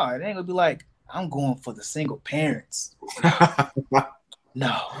no, it ain't gonna be like I'm going for the single parents.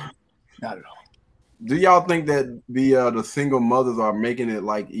 No, not at all. Do y'all think that the single mothers are making it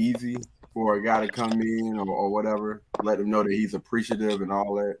like easy for a guy to come in or whatever, let him know that he's appreciative and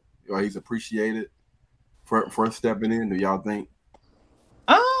all that, or he's appreciated for stepping in? Do y'all think?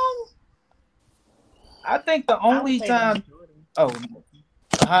 I think the only time.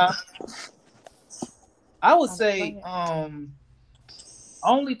 I would say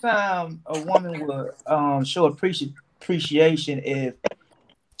only time a woman would show appreciation if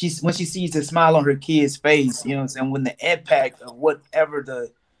when she sees the smile on her kid's face, you know what I'm saying, when the impact of whatever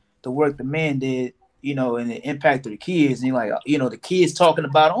the work the man did, you know, and the impact of the kids, and you're like, you know, the kids talking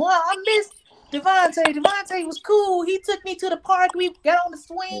about, oh, I miss Devontae. Devontae was cool. He took me to the park. We got on the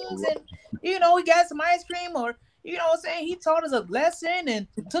swings and, you know, we got some ice cream, or, you know what I'm saying, he taught us a lesson and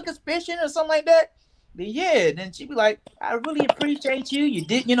took us fishing or something like that. Then she'd be like, I really appreciate you. You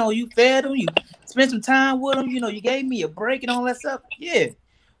did, you know, you fed him, you spent some time with him, you know, you gave me a break and all that stuff. Yeah.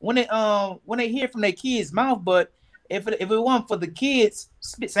 When they hear from their kids' mouth, but if it wasn't for the kids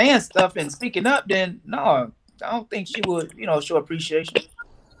saying stuff and speaking up, then no, I don't think she would, you know, show appreciation.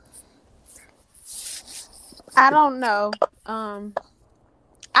 I don't know.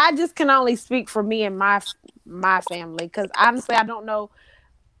 I just can only speak for me and my family, because honestly, I don't know.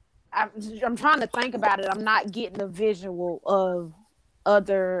 I'm trying to think about it. I'm not getting a visual of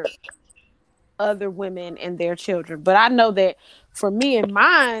other women and their children, but I know that for me and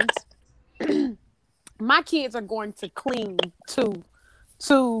mine, my kids are going to cling to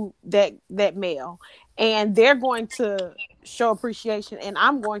that male, and they're going to show appreciation, and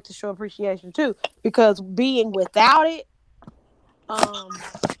I'm going to show appreciation too, because being without it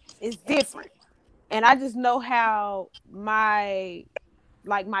is different. And I just know how my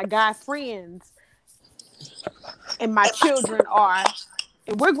guy friends and my children are,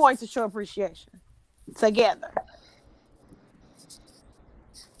 and we're going to show appreciation together.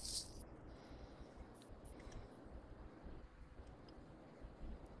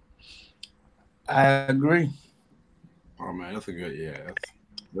 I agree. Oh man, that's a good,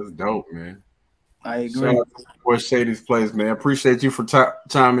 that's dope, man. I agree. For Shady's Place, man. Appreciate you for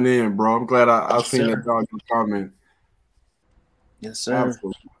chiming in, bro. I'm glad I seen that dog comment. Yes, sir.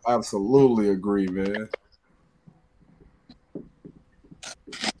 Absolutely agree, man.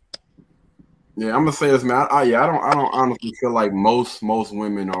 Yeah, I'm gonna say this, man. I don't honestly feel like most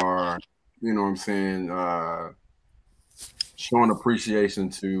women are, you know what I'm saying, showing appreciation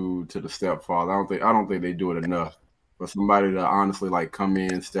to the stepfather. I don't think they do it enough. For somebody to honestly like come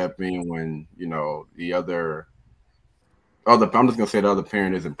in, step in when, you know, the other I'm just gonna say the other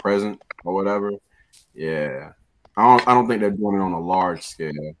parent isn't present or whatever. Yeah. I don't think they're doing it on a large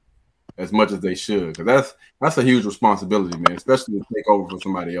scale as much as they should. Because that's a huge responsibility, man, especially to take over for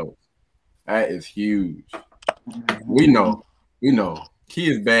somebody else. That is huge. We know.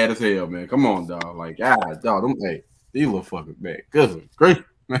 Key is bad as hell, man. Come on, dog. Like, dog, these little fuckers bad. Good, great,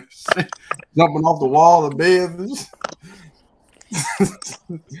 man. Jumping off the wall of beds.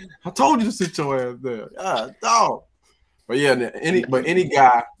 I told you to sit your ass there. Dog. But yeah, any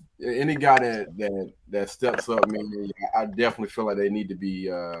guy that steps up, man, I definitely feel like they need to be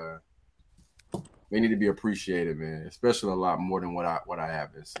appreciated, man. Especially a lot more than what I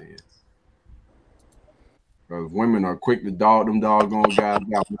have been seeing. Because women are quick to dog them doggone guys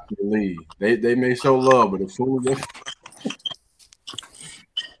out in the league. They may show love, but as soon as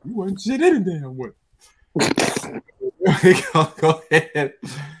you wouldn't shit any damn way.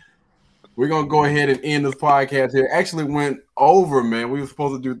 We're gonna go ahead and end this podcast here. Actually went over, man. We were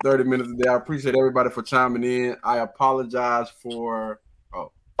supposed to do 30 minutes a day. I appreciate everybody for chiming in. I apologize for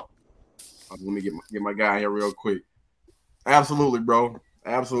let me get my guy here real quick. Absolutely, bro.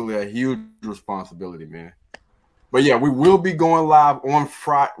 Absolutely a huge responsibility, man. But yeah, we will be going live on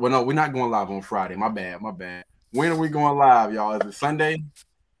Friday. Well, no, we're not going live on Friday. My bad. When are we going live, y'all? Is it Sunday?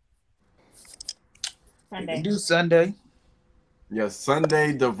 Sunday. We do Sunday. Yes,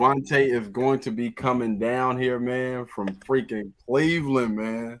 Sunday. Devontae is going to be coming down here, man, from freaking Cleveland,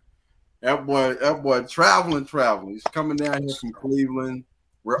 man. That boy traveling. He's coming down here from Cleveland.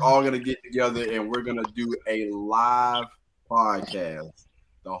 We're all gonna get together and we're gonna do a live podcast.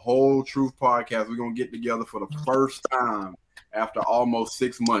 The Whole Truth Podcast. We're gonna get together for the first time after almost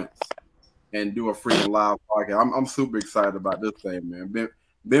 6 months and do a freaking live podcast. I'm super excited about this thing, man.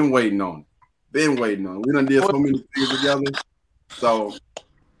 Been waiting on it. We done did so many things together. So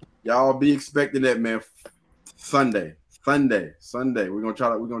y'all be expecting that, man. Sunday. We're gonna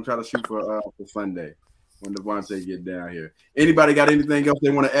try to shoot for Sunday when Devontae get down here. Anybody got anything else they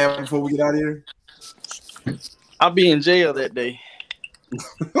want to add before we get out of here? I'll be in jail that day.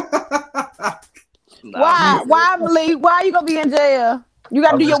 Why, Malik? Why are you gonna be in jail? You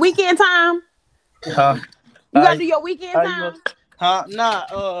gotta do your weekend time. You gotta do your weekend time.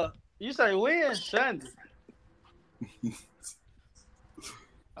 You say when? Sunday.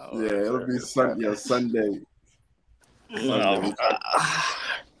 It'll be Sunday. Yeah, Sunday. No,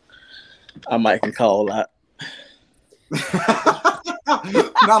 I might can call that.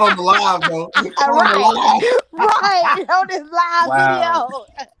 Not on the live though. Right on this live video.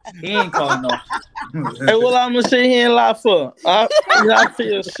 He ain't calling no. Hey, what I'm gonna sit here and lie for? I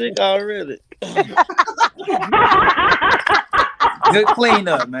feel sick already. Good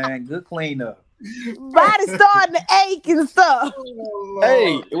cleanup, man. Good cleanup. Body starting to ache and stuff.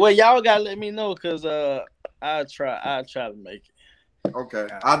 Hey, well, y'all gotta let me know because I'll try to make it. Okay,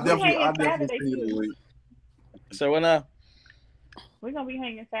 I'll definitely see you the week. So when we're gonna be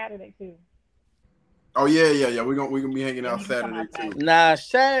hanging Saturday too. Oh yeah. We're gonna be hanging out Saturday too. Nah,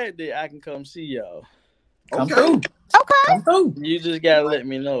 Saturday I can come see y'all. Come through. Okay. You just gotta let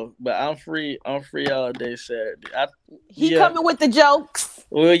me know. But I'm free all day Saturday. He coming with the jokes.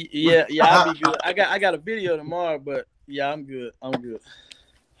 Well, yeah, I'll be good. I got a video tomorrow, but yeah, I'm good.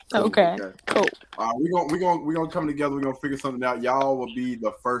 Okay. Cool. We're gonna come together. We're gonna figure something out. Y'all will be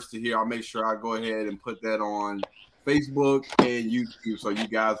the first to hear. I'll make sure I go ahead and put that on Facebook and YouTube, so you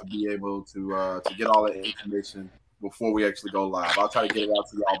guys will be able to get all that information before we actually go live. I'll try to get it out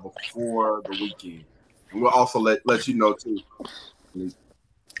to y'all before the weekend, and we'll also let you know too.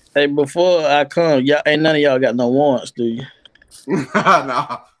 Hey, before I come, y'all ain't none of y'all got no warrants, do you?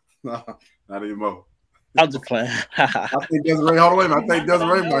 No, not anymore. I'm just playing. I think Desiree. Hold on, I think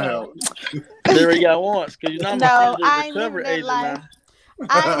Desiree might have. Desiree got warrants because you know I ain't living that life.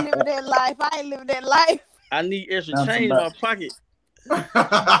 I ain't living that life. I need extra change in my pocket.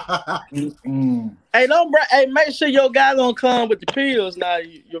 Hey, make sure your guy don't come with the pills now.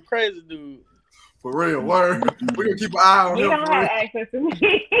 You're crazy, dude. For real, word. We're gonna keep an eye on him. He don't have access to me.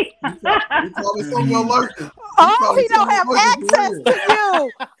 He probably somewhere lurking. He don't have access to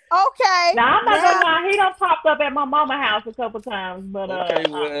you. Okay. Now I'm not gonna lie, he done popped up at my mama's house a couple times, but okay,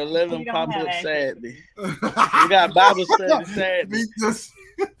 well, let him pop up Saturday. We got Bible study Saturday.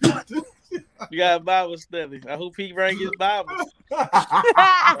 You got a Bible study. I hope he bring his Bible. He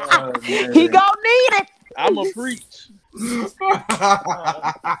gonna need it. I'm a preach. We're gonna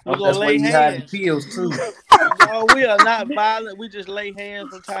That's why lay you hide the hands. pills too. No, we are not violent. We just lay hands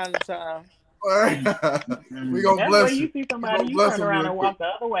from time to time. We gonna That's bless where you. you see somebody, you bless turn him around real and walk the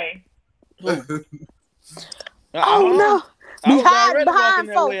other way. Oh no. I was Behind already walking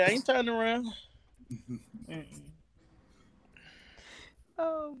that way. I folks. ain't turning around.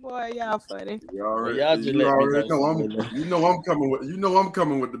 Oh boy, y'all funny. You already, Y'all just you let me already know. I'm coming with. You know I'm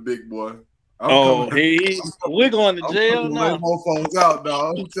coming with the big boy. Oh, we're going to jail I'm now. lay mofos out,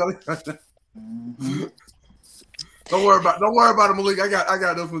 dog. I'm telling you. Don't worry about it, Malik. I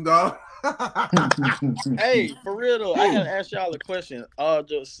got this one, dog. Hey, for real though, I gotta ask y'all a question. All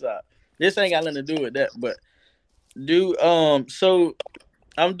jokes aside, this ain't got nothing to do with that, but so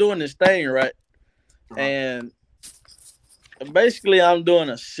I'm doing this thing, right? And basically I'm doing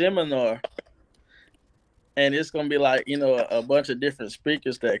a seminar, and it's gonna be like, a bunch of different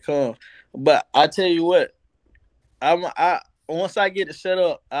speakers that come. But I tell you what, once I get it set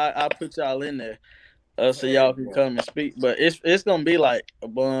up, I put y'all in there, so y'all can come and speak. But it's gonna be like a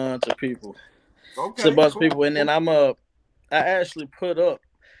bunch of people. Okay, It's a bunch of people, and then I actually put up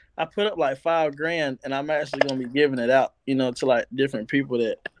like $5,000, and I'm actually gonna be giving it out, to like different people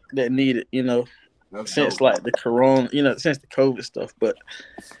that need it, That's since dope. like the corona, since the COVID stuff. But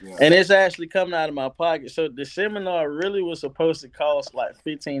and it's actually coming out of my pocket. So the seminar really was supposed to cost like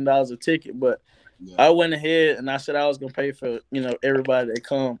 $15 a ticket, but I went ahead and I said I was gonna pay for everybody that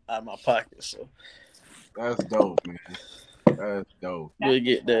come out of my pocket. So that's dope, man. That's dope. We'll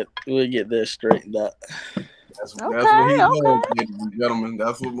get that straightened out. That's what he does, ladies and gentlemen.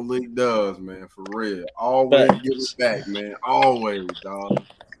 That's what Malik does, man. For real. Always give it back, man. Always, dog.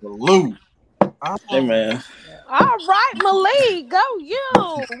 Salute. Hey, man. All right, Malik, go you.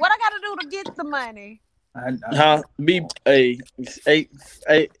 What I gotta do to get the money?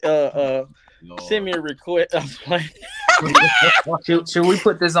 Send me a request. Should we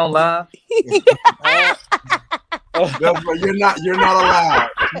put this on live? That's what you're not allowed.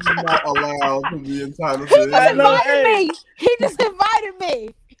 You're not allowed to be entitled to it. He just invited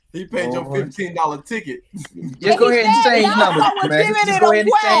me. He paid your $15 ticket. Just go ahead and exchange numbers, man. Just go ahead and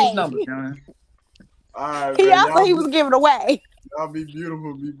exchange numbers, man. All right, he man. also he was giving away. Y'all be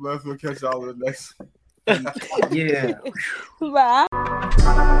beautiful, be blessed. We'll catch y'all in the next. Yeah.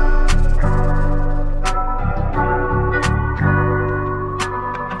 Bye.